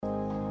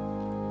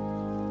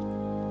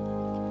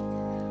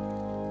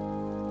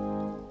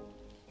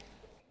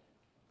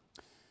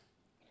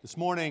This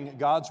morning,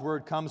 God's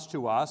Word comes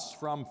to us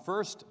from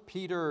 1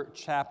 Peter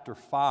chapter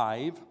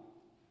 5.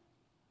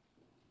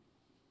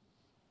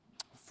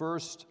 1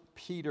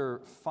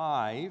 Peter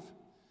 5.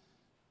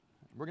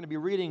 We're going to be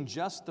reading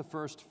just the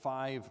first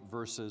 5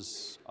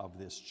 verses of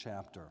this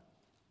chapter.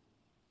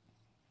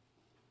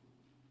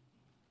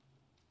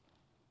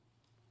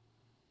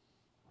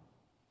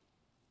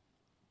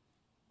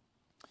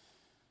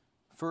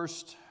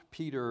 First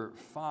Peter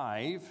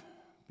 5,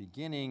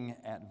 beginning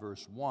at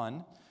verse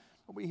 1.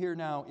 What we hear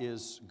now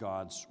is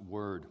God's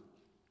Word.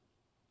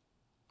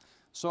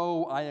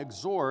 So I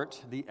exhort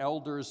the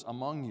elders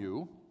among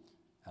you,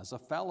 as a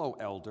fellow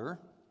elder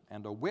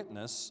and a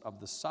witness of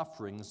the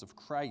sufferings of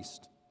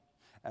Christ,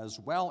 as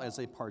well as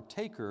a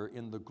partaker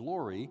in the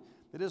glory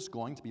that is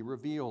going to be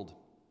revealed.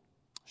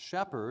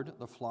 Shepherd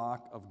the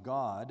flock of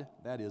God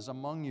that is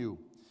among you,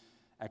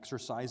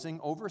 exercising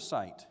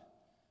oversight,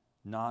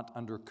 not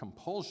under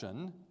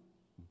compulsion,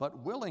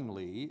 but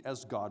willingly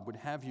as God would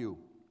have you,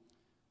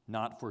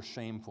 not for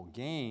shameful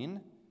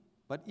gain,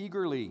 but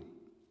eagerly,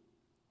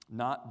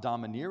 not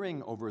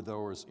domineering over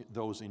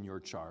those in your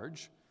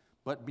charge,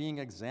 but being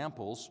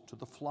examples to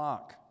the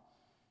flock.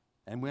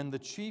 And when the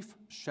chief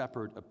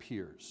shepherd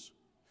appears,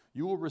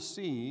 you will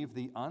receive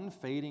the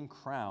unfading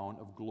crown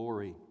of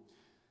glory.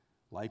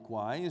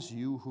 Likewise,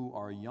 you who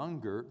are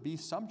younger, be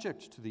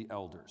subject to the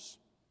elders.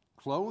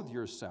 Clothe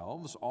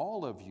yourselves,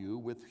 all of you,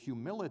 with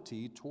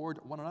humility toward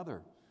one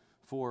another.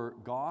 For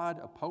God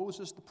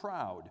opposes the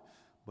proud,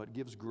 but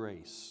gives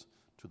grace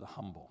to the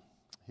humble.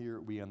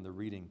 Here we end the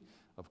reading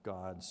of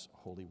God's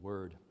holy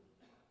word.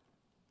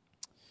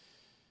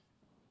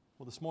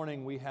 Well, this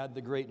morning we had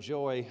the great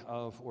joy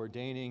of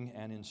ordaining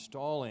and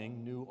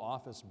installing new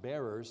office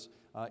bearers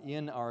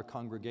in our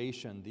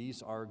congregation.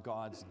 These are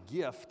God's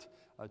gift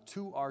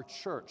to our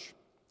church.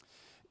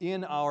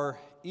 In our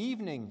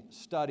evening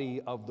study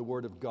of the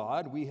Word of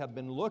God, we have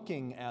been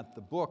looking at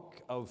the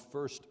book of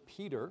 1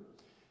 Peter,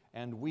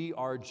 and we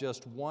are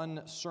just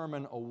one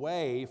sermon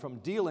away from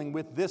dealing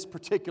with this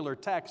particular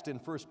text in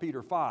 1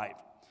 Peter 5.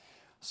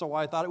 So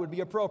I thought it would be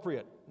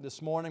appropriate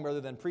this morning,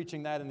 rather than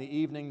preaching that in the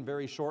evening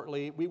very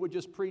shortly, we would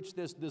just preach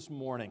this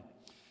morning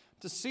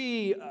to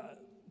see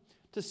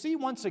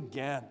once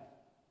again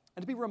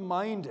and to be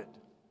reminded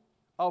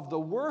of the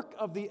work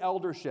of the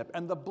eldership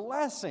and the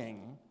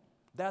blessing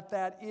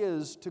that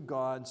is to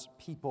God's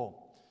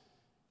people.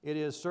 It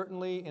is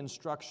certainly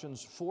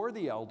instructions for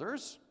the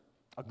elders,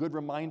 a good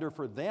reminder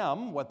for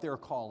them what their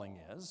calling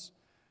is,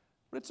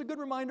 but it's a good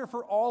reminder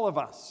for all of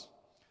us.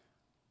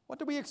 What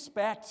do we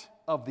expect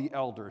of the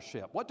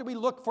eldership? What do we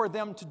look for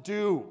them to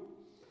do?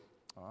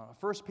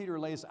 1 Peter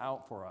lays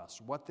out for us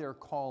what their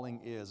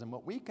calling is and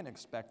what we can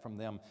expect from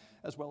them,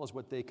 as well as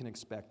what they can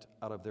expect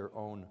out of their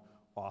own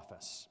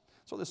office.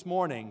 So this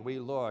morning we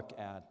look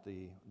at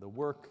the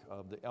work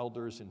of the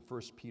elders in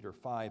 1 Peter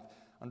 5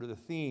 under the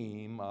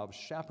theme of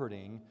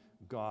shepherding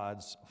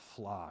God's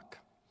flock.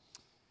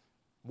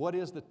 What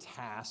is the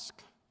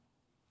task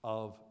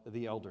of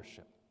the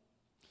eldership?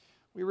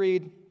 We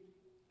read,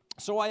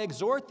 So I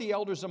exhort the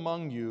elders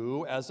among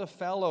you as a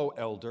fellow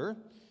elder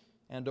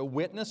and a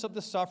witness of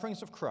the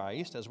sufferings of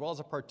Christ, as well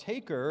as a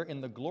partaker in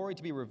the glory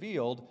to be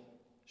revealed,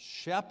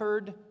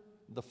 shepherd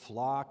the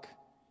flock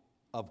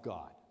of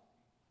God.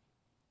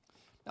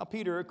 Now,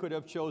 Peter could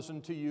have chosen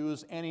to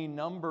use any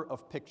number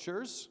of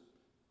pictures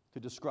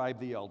to describe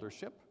the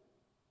eldership,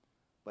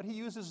 but he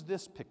uses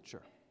this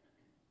picture,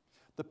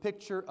 the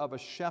picture of a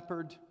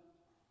shepherd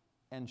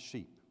and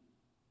sheep,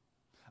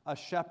 a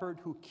shepherd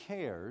who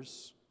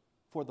cares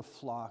for the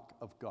flock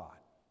of God.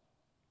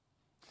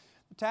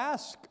 The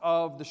task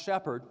of the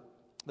shepherd,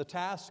 the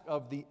task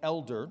of the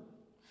elder,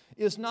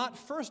 is not,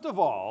 first of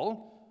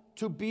all,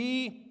 to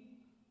be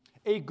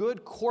a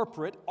good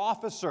corporate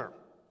officer.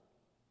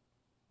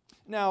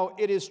 Now,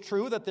 it is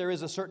true that there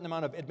is a certain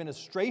amount of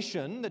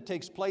administration that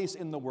takes place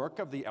in the work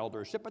of the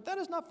eldership, but that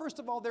is not, first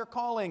of all, their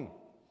calling.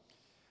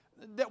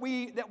 That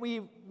we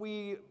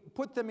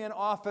put them in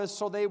office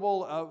so they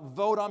will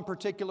vote on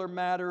particular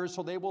matters,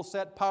 so they will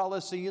set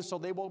policies, so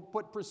they will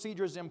put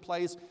procedures in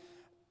place.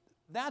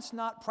 That's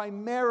not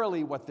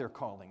primarily what their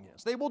calling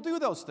is. They will do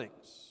those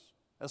things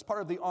as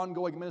part of the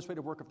ongoing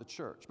administrative work of the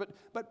church.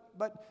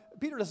 But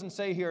Peter doesn't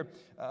say here,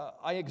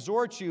 I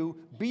exhort you,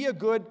 be a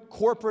good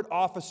corporate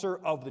officer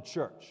of the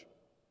church.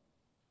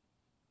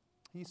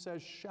 He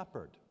says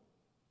shepherd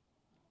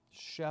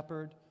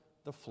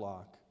the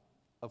flock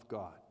of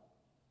God.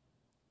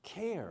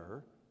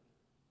 Care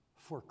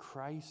for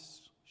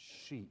Christ's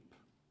sheep.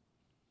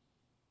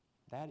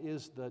 That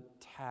is the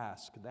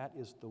task, that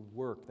is the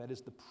work, that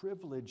is the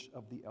privilege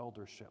of the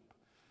eldership,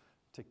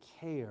 to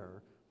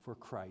care for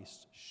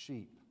Christ's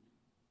sheep.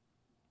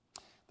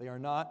 They are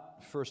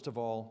not, first of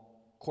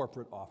all,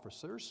 corporate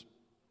officers.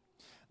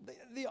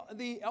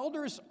 The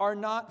elders are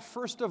not,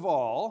 first of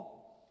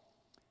all,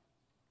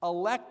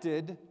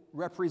 elected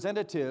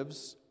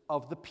representatives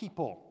of the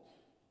people.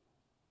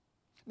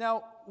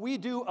 Now, we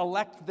do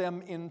elect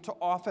them into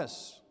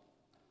office.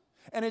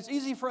 And it's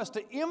easy for us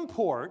to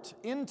import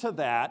into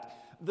that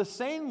the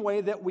same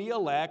way that we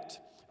elect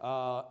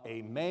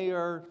a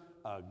mayor,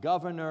 a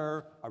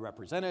governor, a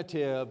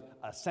representative,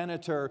 a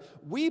senator.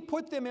 We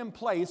put them in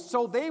place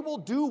so they will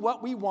do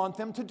what we want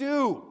them to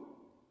do.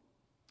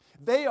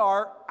 They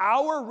are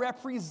our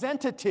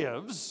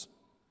representatives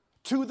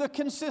to the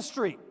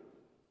consistory.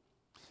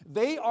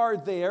 They are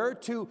there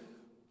to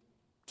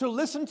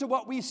listen to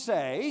what we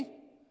say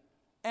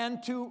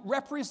and to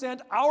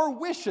represent our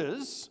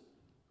wishes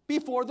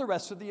before the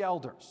rest of the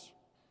elders.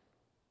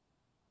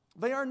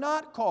 They are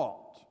not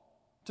called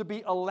to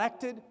be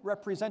elected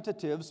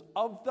representatives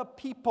of the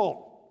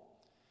people.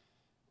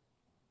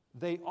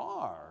 They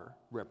are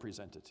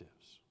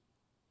representatives.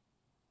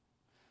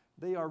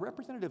 They are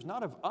representatives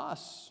not of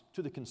us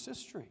to the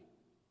consistory,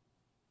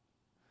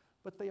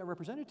 but they are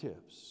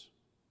representatives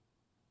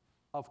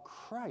of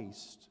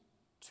Christ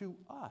to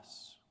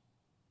us.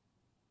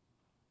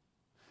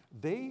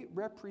 They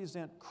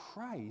represent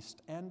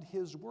Christ and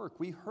his work.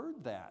 We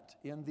heard that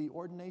in the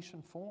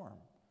ordination form.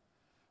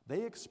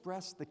 They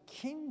express the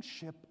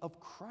kingship of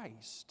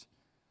Christ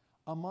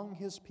among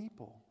his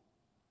people.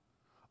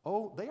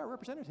 Oh, they are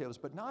representatives,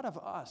 but not of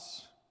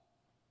us.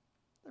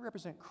 They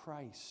represent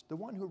Christ, the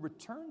one who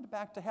returned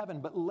back to heaven,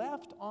 but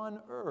left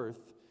on earth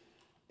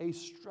a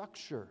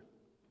structure,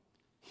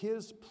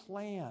 his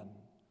plan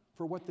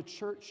for what the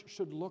church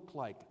should look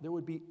like. There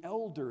would be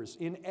elders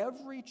in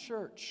every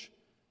church,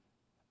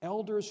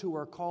 elders who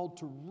are called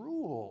to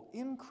rule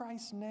in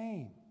Christ's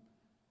name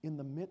in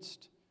the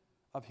midst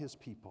of his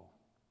people.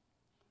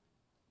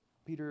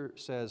 Peter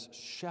says,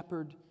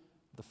 shepherd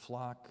the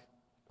flock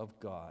of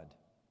God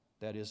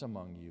that is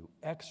among you,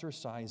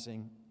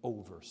 exercising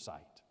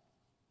oversight.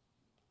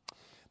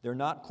 They're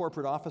not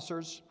corporate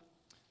officers.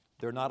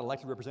 They're not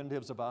elected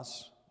representatives of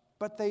us,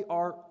 but they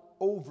are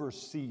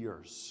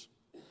overseers.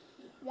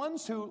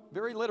 Ones who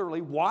very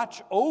literally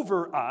watch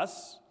over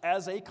us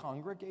as a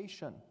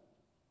congregation.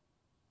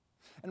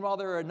 And while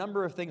there are a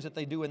number of things that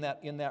they do in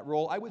that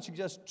role, I would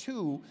suggest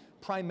two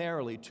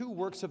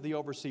works of the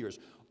overseers.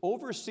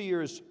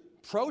 Overseers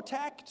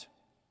protect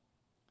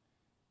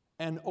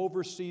and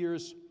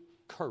overseers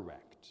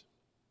correct.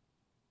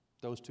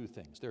 Those two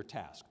things, their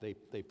task.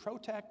 They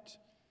protect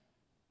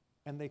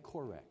and they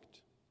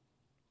correct.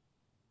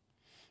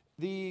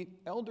 The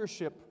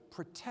eldership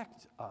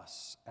protect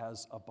us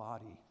as a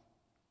body.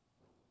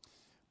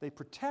 They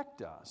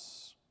protect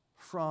us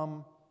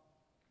from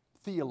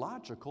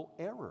theological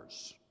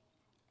errors.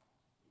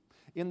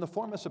 In the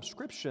form of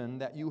subscription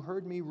that you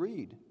heard me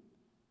read,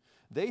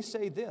 they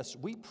say this: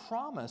 we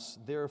promise,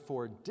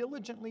 therefore,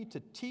 diligently to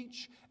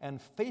teach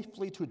and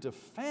faithfully to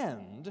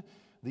defend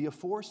the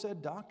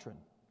aforesaid doctrine,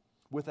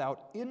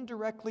 without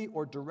indirectly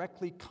or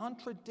directly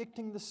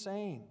contradicting the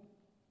same.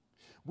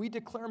 We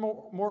declare,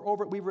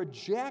 moreover, we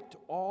reject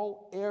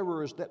all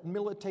errors that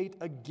militate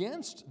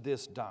against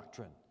this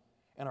doctrine,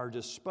 and are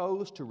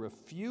disposed to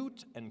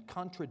refute and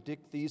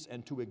contradict these,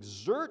 and to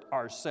exert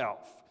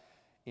ourselves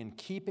in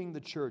keeping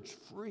the church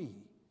free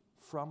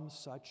from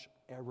such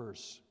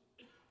errors.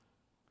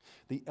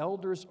 The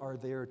elders are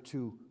there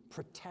to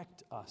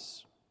protect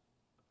us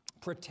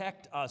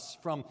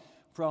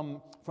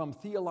from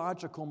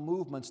theological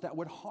movements that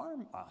would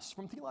harm us,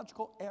 from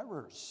theological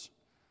errors.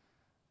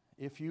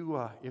 If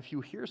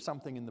you hear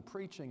something in the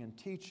preaching and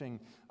teaching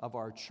of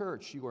our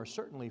church, you are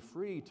certainly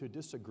free to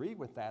disagree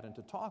with that and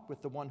to talk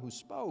with the one who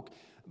spoke.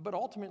 But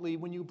ultimately,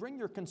 when you bring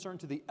your concern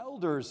to the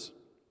elders,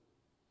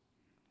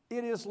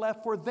 it is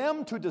left for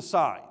them to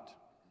decide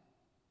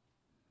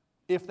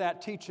if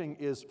that teaching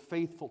is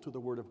faithful to the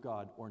Word of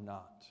God or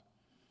not.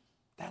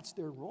 That's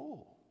their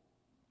role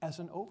as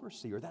an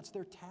overseer. That's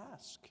their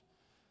task,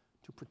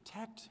 to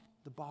protect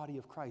the body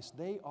of Christ.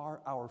 They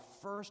are our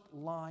first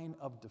line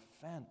of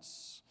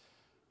defense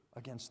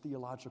against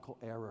theological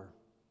error.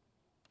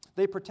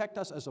 They protect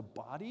us as a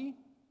body,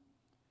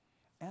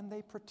 and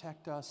they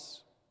protect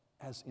us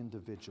as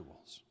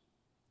individuals.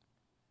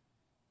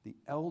 The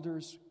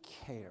elders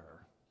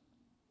care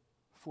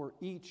for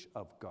each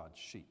of God's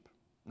sheep,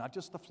 not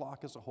just the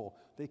flock as a whole.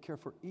 They care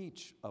for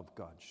each of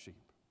God's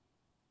sheep.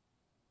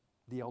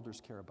 The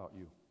elders care about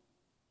you.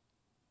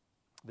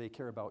 They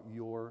care about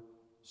your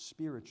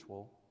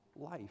spiritual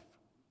life.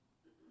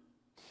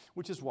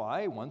 Which is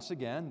why, once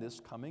again, this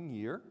coming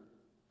year,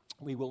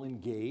 we will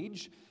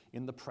engage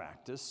in the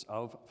practice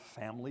of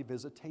family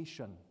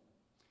visitation.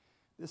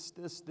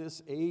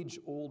 This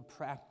age-old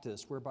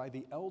practice whereby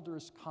the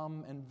elders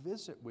come and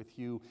visit with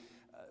you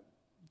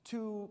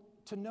to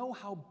know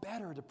how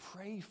better to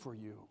pray for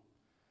you.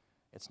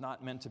 It's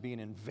not meant to be an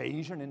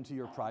invasion into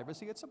your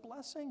privacy. It's a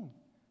blessing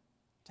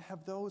to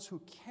have those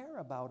who care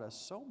about us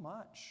so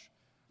much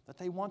that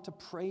they want to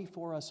pray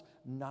for us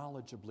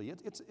knowledgeably.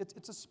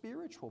 It's a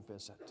spiritual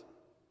visit.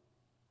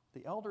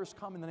 The elders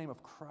come in the name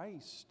of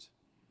Christ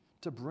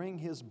to bring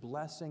his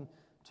blessing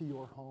to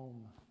your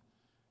home.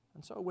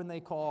 And so when they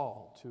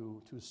call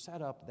to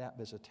set up that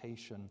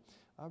visitation,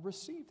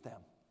 receive them.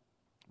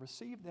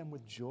 Receive them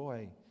with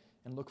joy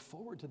and look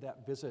forward to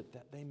that visit,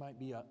 that they might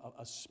be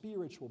a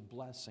spiritual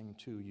blessing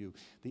to you.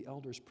 The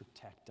elders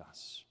protect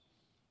us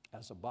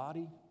as a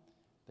body.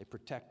 They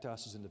protect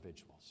us as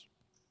individuals.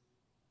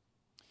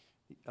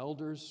 the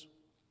elders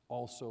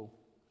also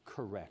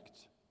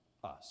correct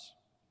us.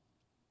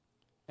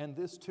 And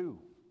this too,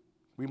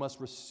 we must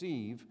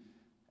receive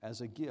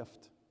as a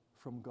gift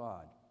from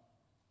God.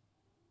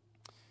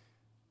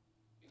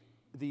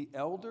 The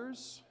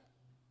elders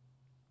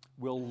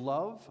will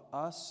love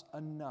us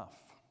enough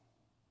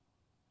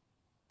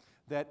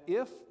that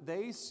if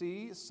they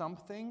see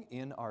something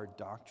in our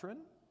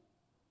doctrine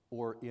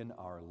or in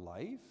our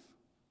life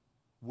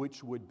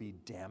which would be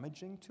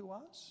damaging to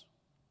us,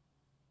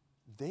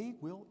 they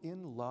will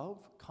in love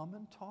come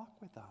and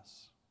talk with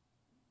us.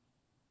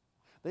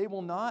 They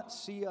will not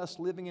see us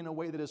living in a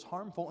way that is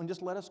harmful and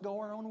just let us go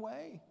our own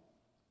way.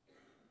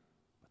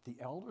 But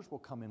the elders will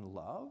come in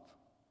love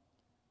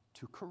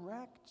to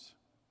correct.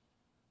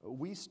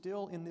 We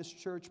still in this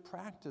church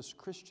practice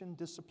Christian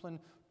discipline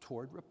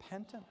toward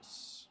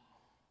repentance.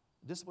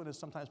 Discipline is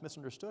sometimes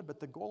misunderstood,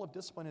 but the goal of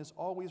discipline is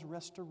always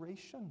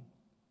restoration.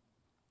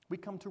 We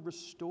come to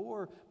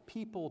restore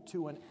people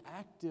to an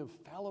active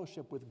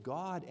fellowship with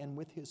God and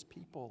with His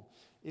people.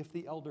 If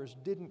the elders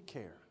didn't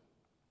care,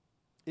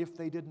 if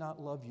they did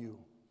not love you,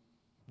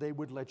 they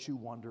would let you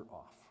wander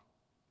off.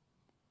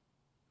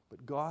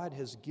 But God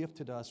has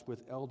gifted us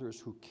with elders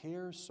who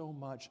care so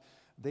much,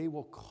 they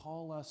will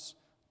call us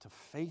to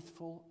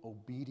faithful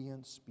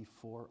obedience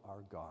before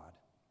our God.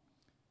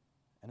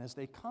 And as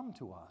they come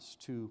to us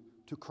to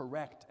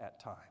correct at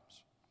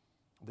times,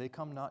 they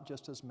come not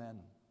just as men,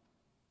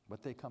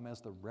 but they come as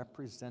the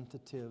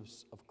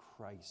representatives of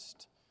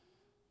Christ,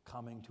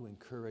 coming to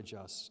encourage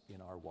us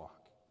in our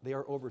walk. They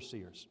are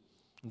overseers.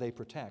 They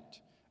protect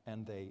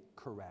and they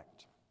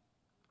correct.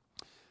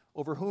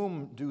 Over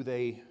whom do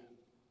they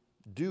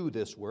do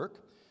this work?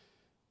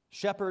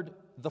 Shepherd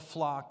the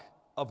flock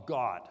of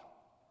God.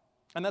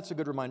 And that's a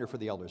good reminder for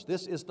the elders.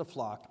 This is the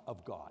flock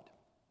of God.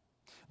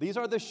 These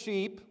are the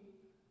sheep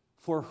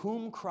for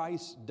whom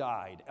Christ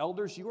died.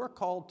 Elders, you are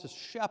called to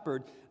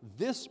shepherd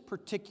this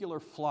particular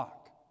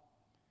flock,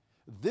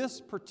 this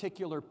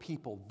particular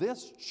people,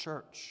 this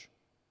church.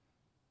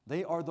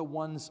 They are the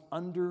ones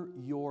under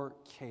your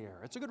care.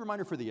 It's a good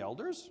reminder for the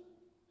elders.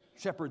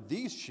 Shepherd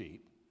these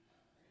sheep,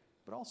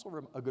 but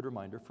also a good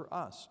reminder for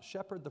us.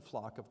 Shepherd the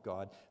flock of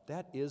God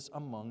that is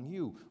among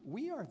you.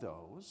 We are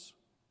those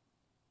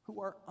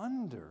who are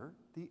under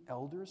the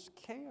elders'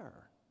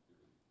 care.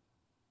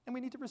 And we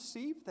need to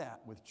receive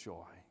that with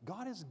joy.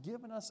 God has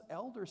given us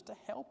elders to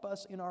help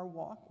us in our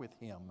walk with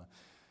Him.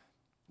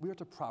 We are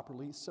to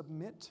properly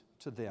submit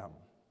to them.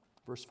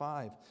 Verse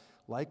 5,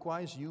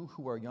 likewise, you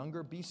who are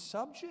younger, be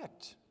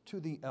subject to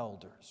the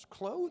elders.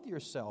 Clothe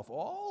yourself,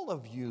 all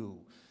of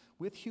you,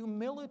 with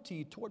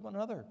humility toward one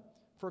another.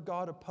 For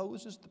God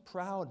opposes the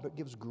proud, but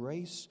gives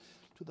grace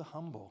to the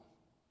humble.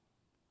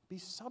 Be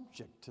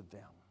subject to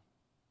them,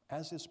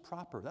 as is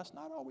proper. That's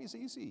not always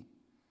easy,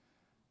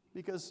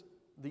 because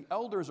the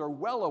elders are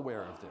well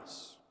aware of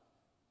this,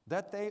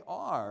 that they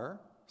are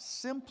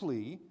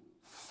simply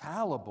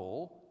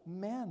fallible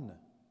men.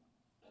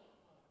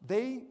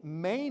 They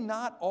may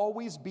not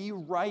always be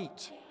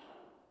right,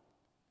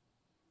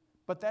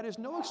 but that is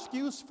no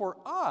excuse for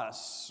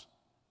us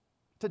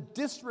to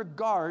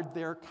disregard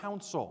their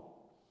counsel.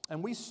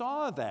 And we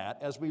saw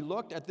that as we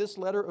looked at this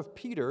letter of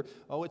Peter,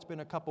 it's been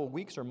a couple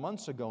weeks or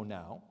months ago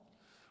now,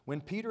 when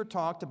Peter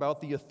talked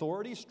about the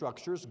authority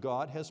structures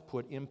God has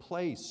put in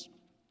place.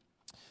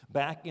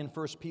 Back in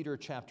 1 Peter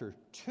chapter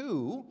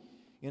 2,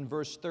 in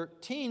verse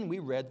 13, we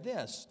read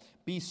this: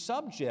 be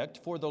subject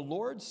for the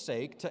Lord's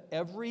sake to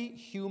every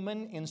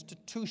human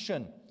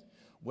institution,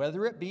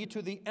 whether it be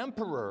to the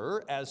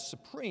emperor as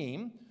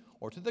supreme,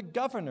 or to the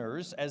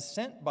governors as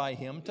sent by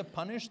him to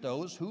punish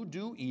those who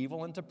do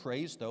evil and to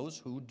praise those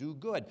who do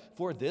good.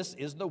 For this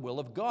is the will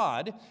of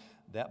God,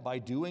 that by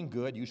doing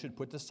good you should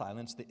put to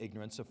silence the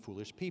ignorance of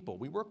foolish people.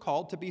 We were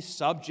called to be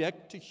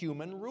subject to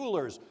human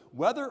rulers,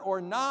 whether or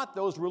not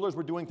those rulers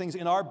were doing things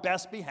in our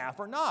best behalf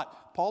or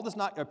not.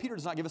 Peter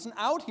does not give us an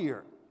out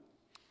here.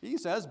 He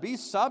says, be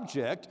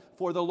subject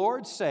for the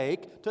Lord's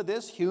sake to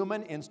this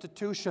human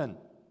institution.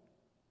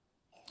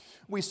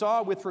 We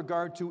saw with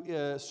regard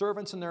to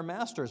servants and their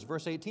masters,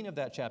 verse 18 of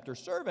that chapter,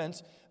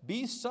 servants,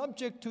 be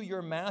subject to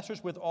your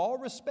masters with all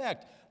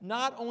respect,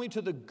 not only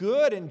to the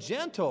good and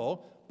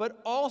gentle,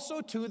 but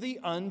also to the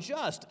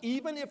unjust,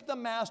 even if the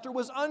master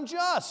was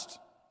unjust.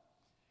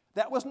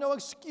 That was no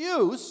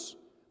excuse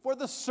for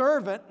the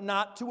servant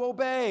not to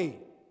obey.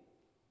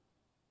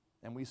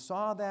 And we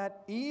saw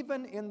that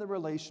even in the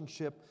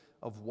relationship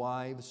of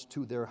wives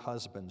to their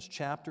husbands.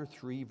 Chapter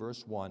 3,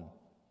 verse 1.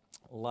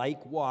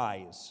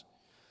 Likewise,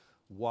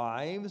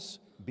 wives,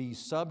 be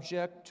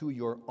subject to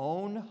your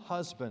own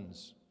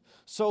husbands,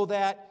 so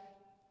that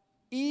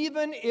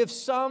even if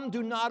some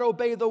do not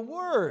obey the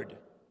word,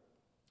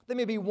 they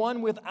may be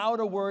won without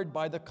a word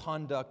by the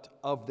conduct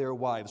of their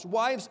wives.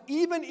 Wives,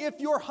 even if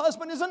your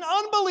husband is an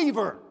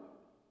unbeliever,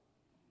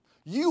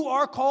 you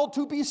are called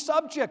to be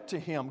subject to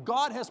him.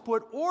 God has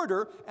put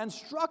order and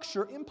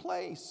structure in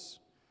place.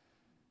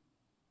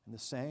 And the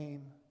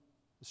same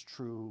is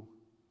true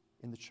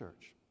in the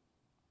church.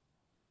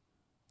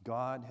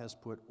 God has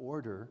put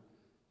order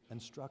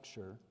and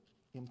structure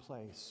in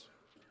place.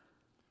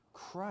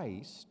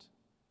 Christ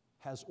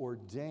has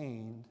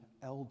ordained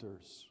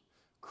elders.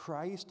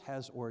 Christ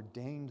has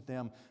ordained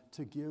them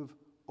to give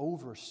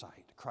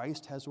oversight.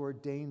 Christ has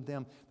ordained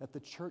them that the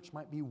church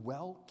might be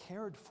well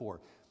cared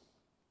for.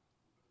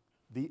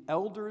 The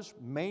elders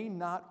may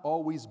not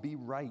always be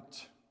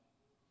right,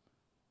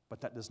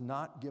 but that does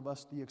not give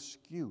us the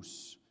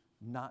excuse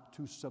not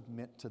to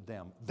submit to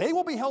them. They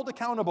will be held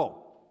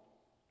accountable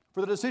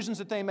for the decisions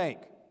that they make.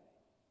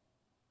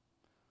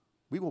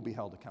 We will be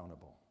held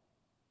accountable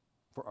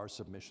for our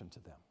submission to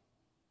them.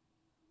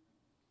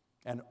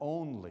 And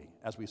only,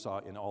 as we saw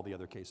in all the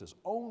other cases,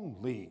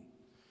 only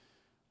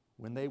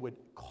when they would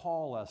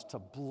call us to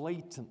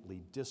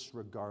blatantly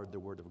disregard the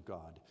Word of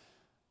God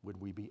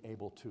would we be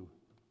able to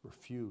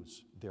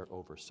refuse their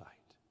oversight.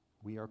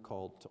 We are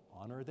called to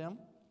honor them.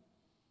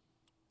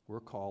 We're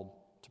called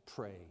to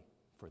pray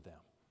for them.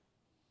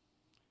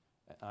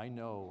 I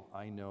know,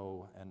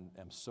 and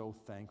am so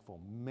thankful.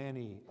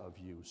 Many of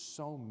you,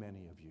 so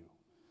many of you,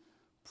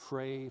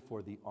 pray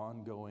for the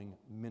ongoing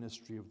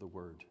ministry of the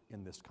Word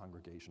in this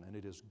congregation, and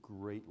it is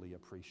greatly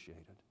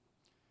appreciated.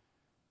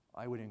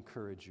 I would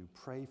encourage you,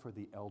 pray for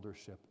the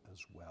eldership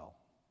as well.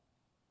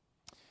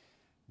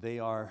 They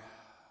are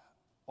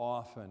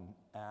often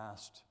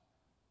asked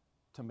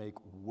to make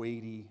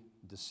weighty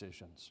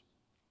decisions,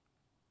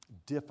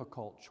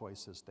 difficult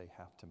choices they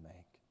have to make.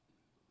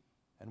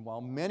 And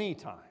while many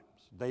times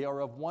they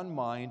are of one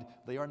mind,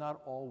 they are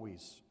not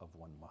always of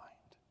one mind.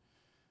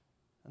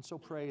 And so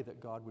pray that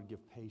God would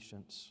give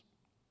patience,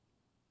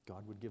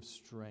 God would give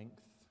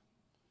strength,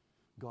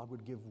 God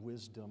would give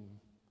wisdom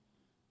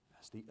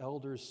as the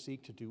elders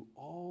seek to do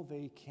all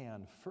they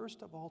can,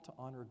 first of all to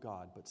honor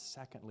God, but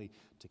secondly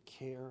to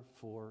care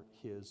for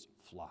His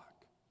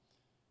flock.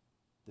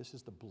 This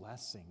is the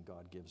blessing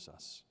God gives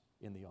us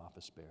in the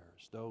office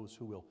bearers, those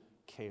who will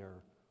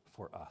care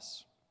for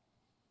us.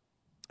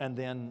 And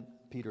then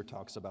Peter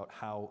talks about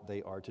how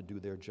they are to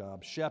do their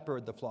job.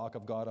 Shepherd the flock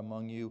of God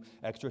among you,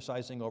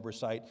 exercising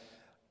oversight,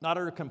 not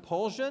under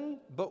compulsion,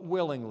 but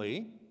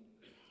willingly,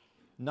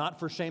 not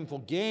for shameful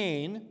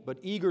gain, but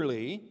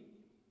eagerly,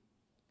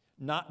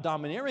 not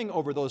domineering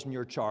over those in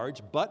your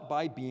charge, but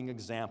by being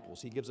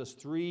examples. He gives us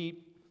three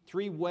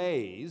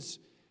ways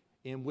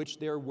in which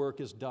their work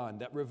is done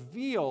that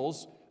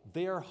reveals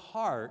their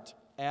heart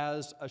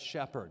as a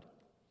shepherd.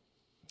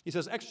 He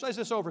says, exercise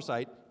this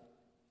oversight,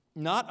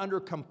 not under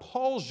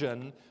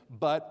compulsion,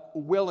 but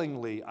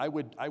willingly. I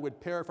would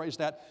paraphrase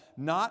that,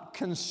 not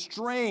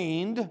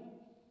constrained,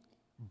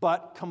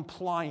 but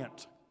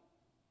compliant.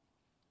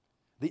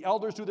 The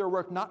elders do their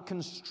work not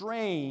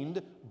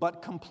constrained,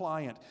 but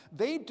compliant.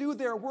 They do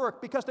their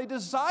work because they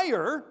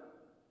desire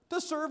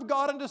to serve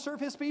God and to serve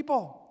His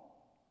people.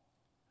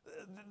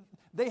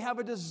 They have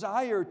a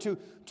desire to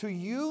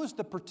use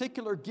the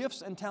particular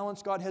gifts and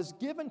talents God has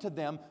given to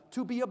them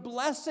to be a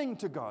blessing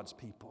to God's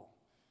people.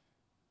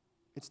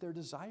 It's their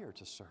desire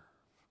to serve,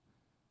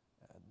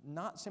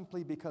 not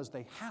simply because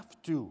they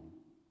have to,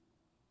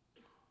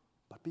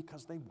 but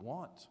because they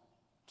want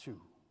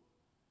to.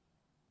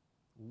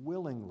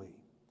 Willingly,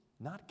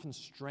 not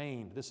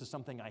constrained. This is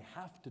something I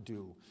have to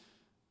do,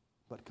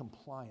 but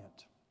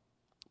compliant.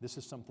 This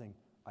is something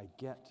I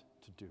get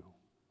to do.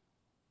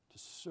 To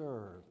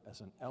serve as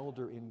an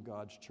elder in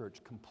God's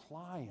church,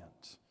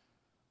 compliant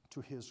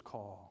to His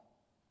call.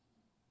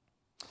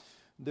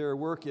 Their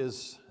work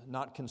is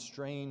not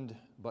constrained,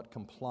 but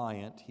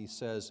compliant. He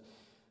says,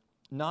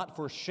 not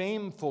for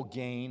shameful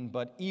gain,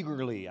 but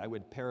eagerly. I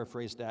would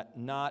paraphrase that,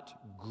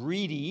 not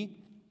greedy,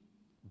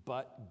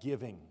 but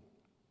giving.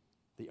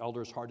 The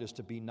elder's heart is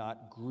to be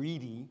not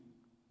greedy,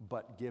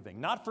 but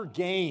giving. Not for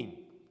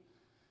gain.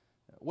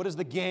 What is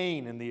the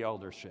gain in the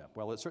eldership?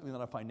 Well, it's certainly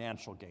not a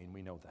financial gain.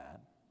 We know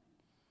that.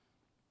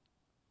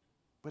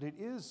 But it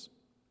is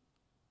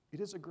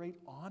a great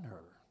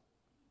honor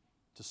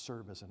to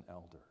serve as an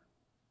elder.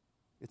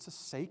 It's a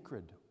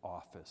sacred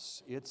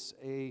office. It's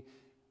a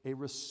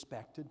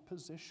respected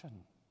position.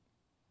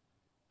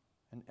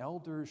 An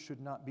elder should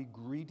not be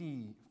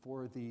greedy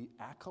for the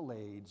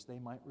accolades they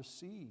might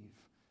receive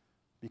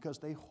because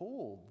they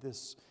hold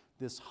this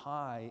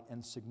high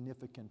and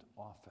significant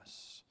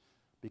office,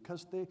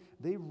 because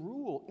they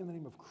rule in the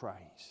name of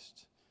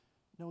Christ.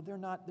 No, they're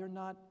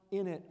not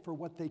in it for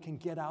what they can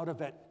get out of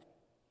it.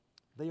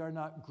 They are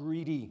not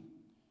greedy,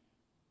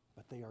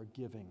 but they are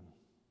giving.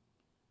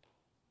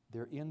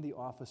 They're in the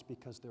office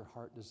because their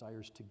heart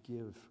desires to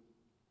give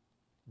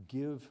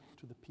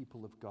to the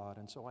people of God.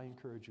 And so I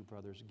encourage you,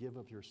 brothers, give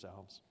of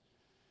yourselves.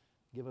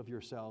 Give of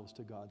yourselves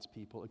to God's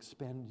people.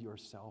 Expend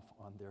yourself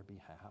on their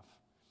behalf.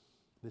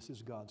 This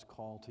is God's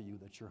call to you,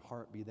 that your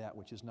heart be that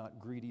which is not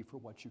greedy for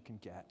what you can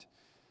get,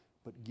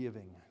 but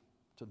giving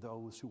to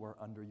those who are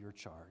under your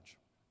charge.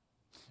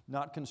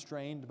 Not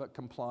constrained, but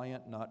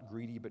compliant, not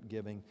greedy, but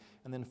giving.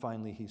 And then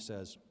finally he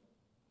says,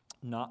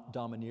 not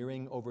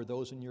domineering over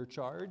those in your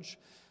charge,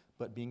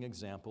 but being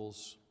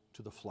examples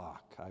to the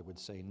flock. I would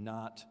say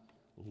not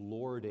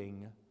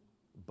lording,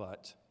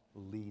 but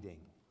leading.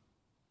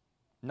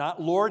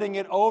 Not lording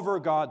it over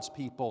God's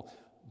people,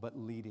 but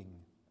leading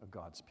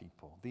God's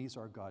people. These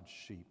are God's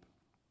sheep.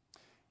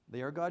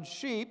 They are God's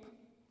sheep.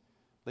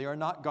 They are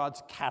not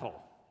God's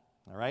cattle.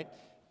 All right?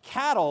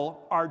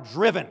 Cattle are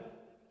driven.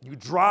 You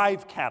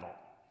drive cattle.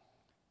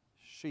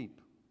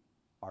 Sheep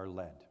are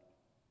led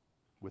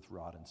with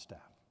rod and staff.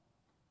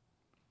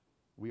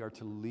 We are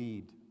to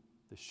lead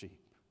the sheep.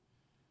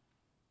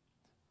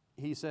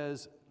 He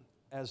says,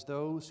 as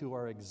those who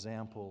are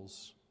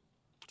examples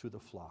to the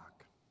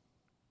flock.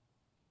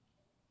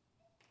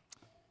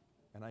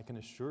 And I can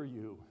assure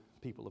you,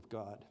 people of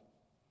God,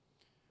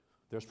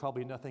 there's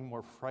probably nothing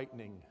more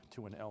frightening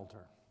to an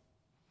elder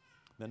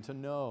than to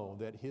know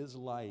that his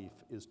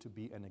life is to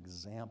be an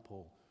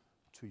example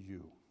to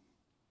you.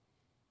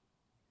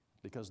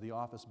 Because the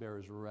office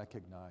bearers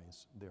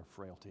recognize their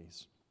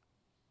frailties.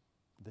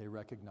 They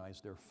recognize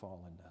their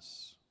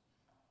fallenness.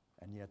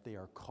 And yet they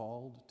are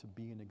called to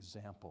be an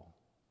example.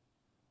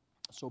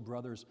 So,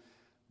 brothers,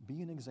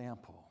 be an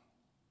example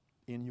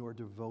in your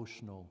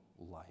devotional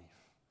life.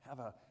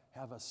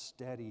 Have a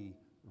steady,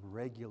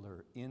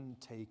 regular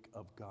intake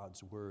of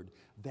God's word,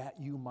 that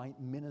you might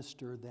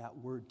minister that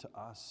word to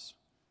us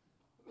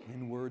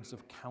in words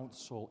of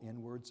counsel,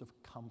 in words of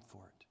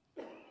comfort.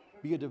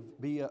 Be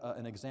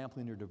an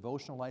example in your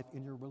devotional life,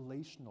 in your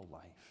relational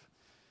life,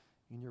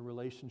 in your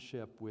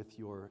relationship with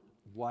your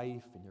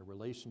wife, in your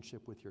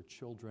relationship with your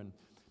children.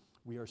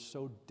 We are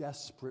so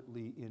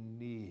desperately in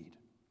need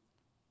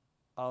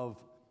of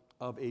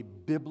a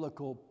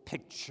biblical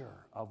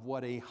picture of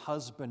what a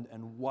husband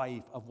and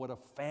wife, of what a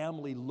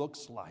family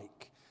looks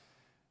like.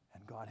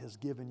 And God has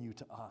given you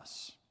to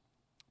us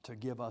to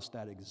give us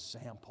that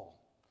example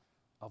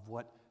of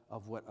what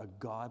a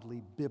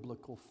godly,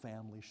 biblical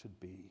family should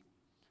be.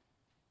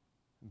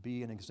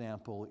 Be an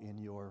example in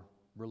your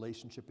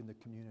relationship in the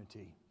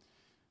community,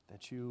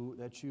 that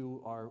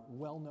you are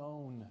well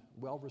known,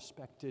 well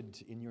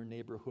respected in your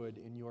neighborhood,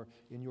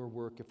 in your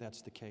work, if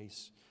that's the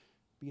case.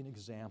 Be an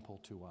example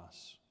to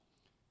us.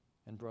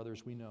 And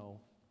brothers, we know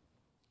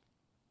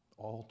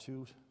all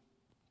too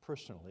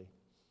personally,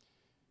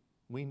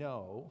 we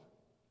know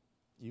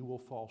you will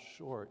fall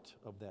short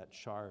of that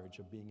charge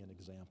of being an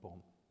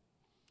example.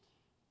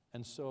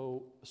 And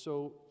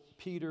so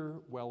Peter,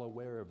 well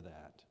aware of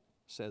that,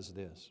 says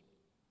this.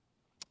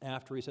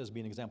 After he says, be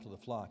an example to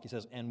the flock, he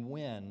says, and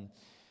when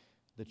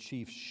the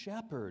chief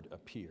shepherd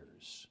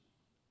appears,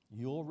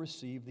 you'll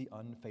receive the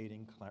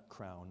unfading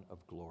crown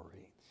of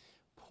glory.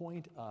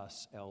 Point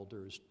us,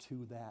 elders,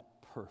 to that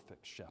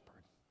perfect shepherd.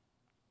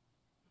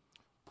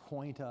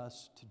 Point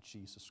us to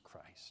Jesus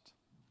Christ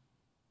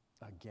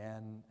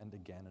again and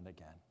again and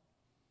again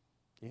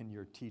in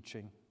your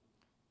teaching,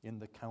 in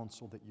the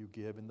counsel that you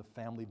give, in the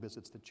family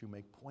visits that you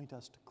make. Point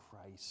us to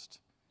Christ,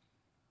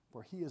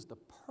 for he is the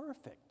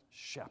perfect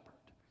shepherd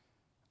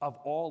of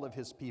all of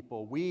his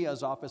people. We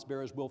as office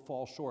bearers will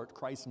fall short.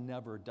 Christ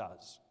never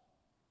does.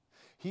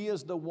 He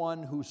is the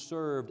one who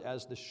served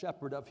as the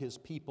shepherd of his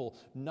people,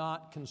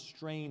 not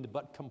constrained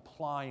but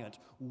compliant,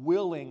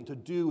 willing to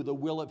do the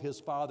will of his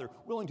Father,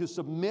 willing to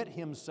submit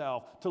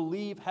himself, to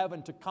leave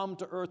heaven, to come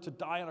to earth, to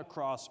die on a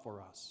cross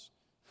for us.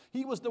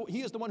 He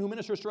is the one who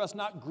ministers to us,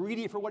 not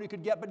greedy for what he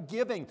could get, but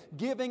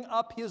giving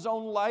up his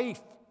own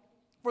life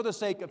for the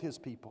sake of his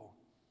people.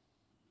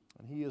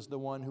 And he is the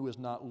one who is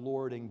not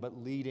lording, but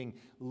leading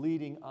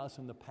us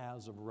in the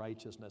paths of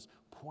righteousness.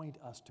 Point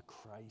us to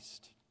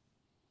Christ,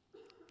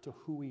 to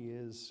who he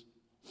is,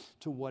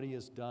 to what he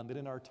has done, that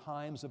in our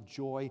times of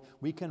joy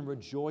we can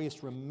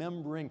rejoice,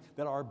 remembering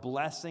that our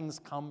blessings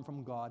come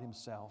from God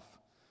himself.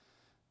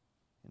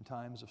 In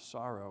times of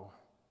sorrow,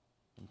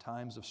 in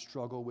times of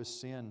struggle with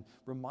sin,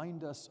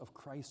 remind us of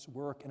Christ's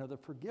work and of the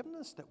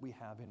forgiveness that we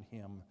have in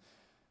him.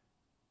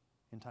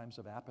 In times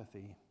of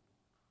apathy,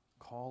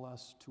 call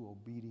us to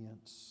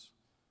obedience.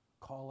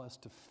 Call us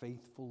to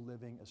faithful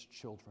living as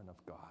children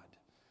of God.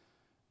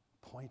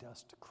 Point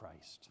us to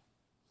Christ,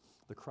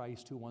 the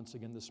Christ who once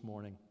again this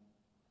morning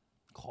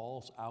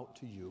calls out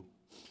to you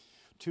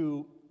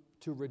to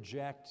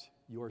reject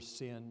your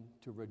sin,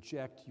 to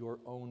reject your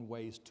own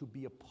ways, to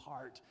be a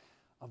part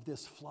of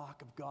this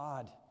flock of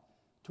God,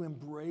 to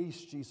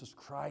embrace Jesus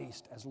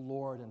Christ as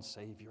Lord and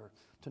Savior,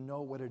 to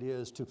know what it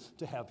is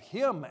to have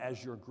him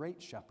as your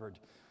great shepherd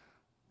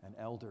and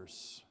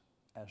elders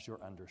as your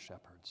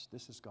under-shepherds.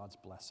 This is God's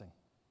blessing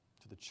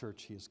to the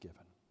church he has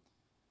given.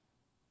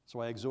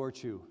 So I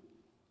exhort you,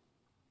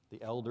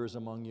 the elders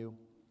among you,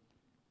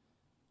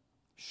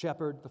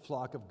 shepherd the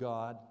flock of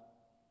God,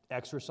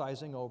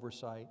 exercising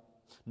oversight,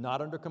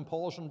 not under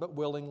compulsion but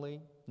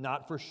willingly,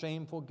 not for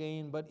shameful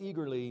gain but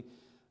eagerly,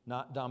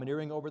 not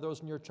domineering over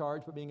those in your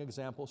charge but being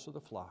examples to the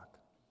flock.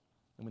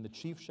 And when the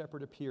chief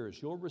shepherd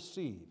appears, you'll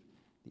receive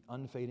the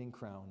unfading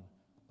crown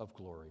of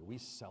glory. We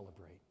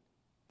celebrate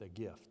the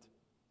gift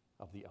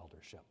of the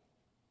eldership.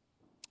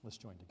 Let's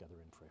join together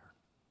in prayer.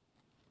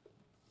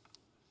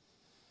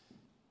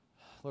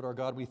 Lord our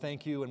God, we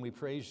thank you and we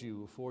praise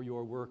you for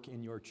your work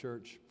in your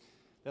church,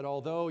 that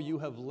although you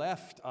have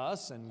left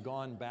us and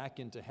gone back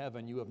into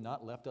heaven, you have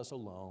not left us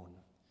alone,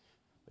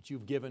 but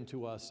you've given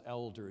to us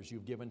elders,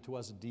 you've given to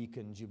us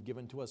deacons, you've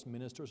given to us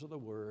ministers of the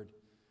word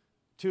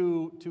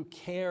to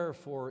care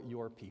for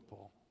your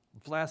people.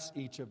 Bless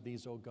each of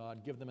these, O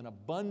God. Give them an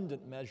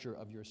abundant measure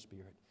of your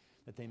Spirit,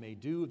 that they may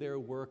do their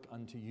work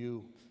unto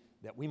you,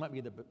 that we might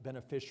be the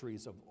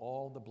beneficiaries of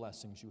all the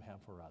blessings you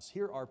have for us.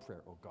 Hear our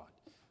prayer, O God,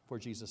 for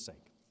Jesus'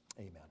 sake.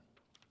 Amen.